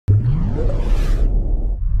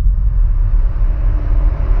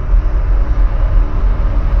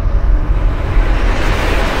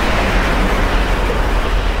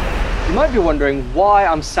might be wondering why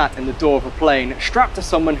I'm sat in the door of a plane strapped to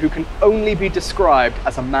someone who can only be described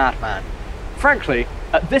as a madman. Frankly,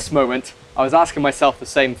 at this moment, I was asking myself the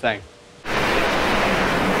same thing.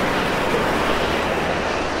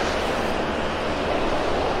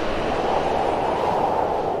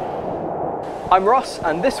 I'm Ross,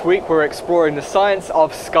 and this week we're exploring the science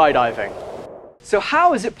of skydiving. So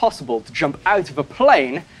how is it possible to jump out of a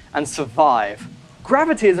plane and survive?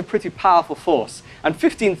 Gravity is a pretty powerful force, and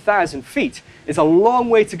 15,000 feet is a long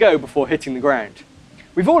way to go before hitting the ground.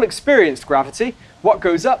 We've all experienced gravity. What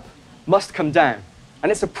goes up must come down,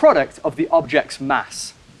 and it's a product of the object's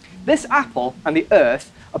mass. This apple and the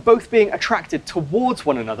Earth are both being attracted towards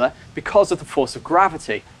one another because of the force of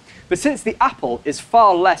gravity. But since the apple is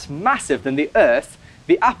far less massive than the Earth,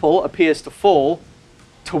 the apple appears to fall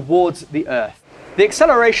towards the Earth. The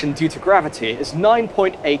acceleration due to gravity is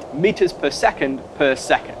 9.8 meters per second.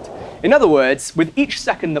 In other words, with each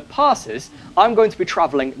second that passes, I'm going to be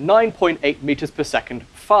traveling 9.8 meters per second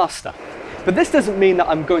faster. But this doesn't mean that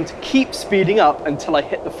I'm going to keep speeding up until I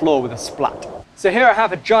hit the floor with a splat. So here I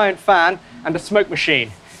have a giant fan and a smoke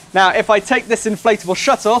machine. Now, if I take this inflatable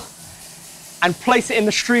shuttle and place it in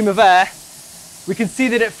the stream of air, we can see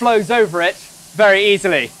that it flows over it very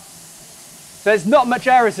easily. So there's not much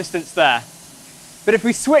air resistance there. But if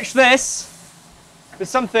we switch this to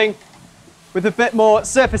something with a bit more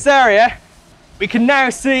surface area, we can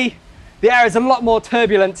now see the air is a lot more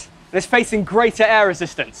turbulent and is facing greater air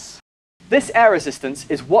resistance. This air resistance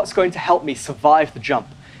is what's going to help me survive the jump.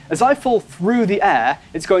 As I fall through the air,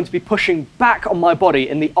 it's going to be pushing back on my body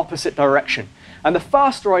in the opposite direction. And the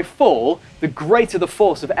faster I fall, the greater the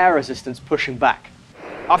force of air resistance pushing back.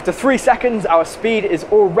 After 3 seconds, our speed is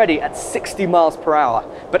already at 60 miles per hour,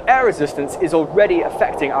 but air resistance is already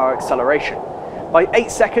affecting our acceleration. By 8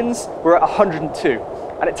 seconds, we're at 102,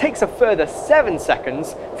 and it takes a further 7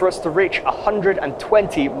 seconds for us to reach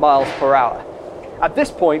 120 miles per hour. At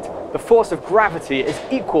this point, the force of gravity is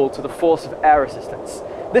equal to the force of air resistance.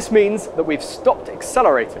 This means that we've stopped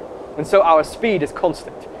accelerating, and so our speed is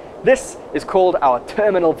constant. This is called our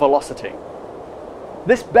terminal velocity.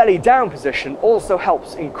 This belly down position also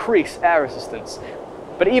helps increase air resistance.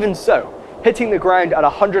 But even so, hitting the ground at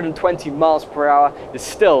 120 miles per hour is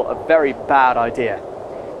still a very bad idea.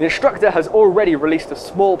 The instructor has already released a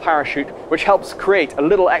small parachute which helps create a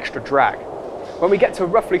little extra drag. When we get to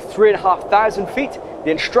roughly 3,500 feet, the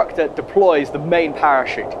instructor deploys the main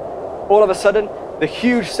parachute. All of a sudden, the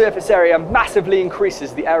huge surface area massively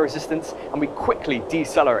increases the air resistance and we quickly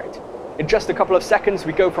decelerate. In just a couple of seconds,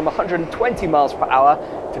 we go from 120 miles per hour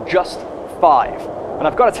to just 5. And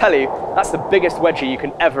I've got to tell you, that's the biggest wedgie you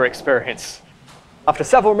can ever experience. After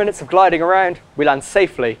several minutes of gliding around, we land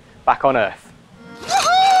safely back on Earth.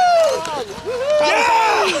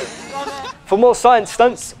 For more science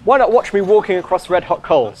stunts, why not watch me walking across red hot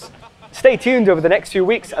coals? Stay tuned over the next few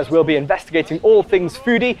weeks as we'll be investigating all things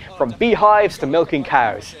foodie, from beehives to milking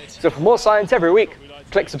cows. So for more science every week,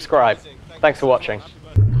 click subscribe. Thanks for watching.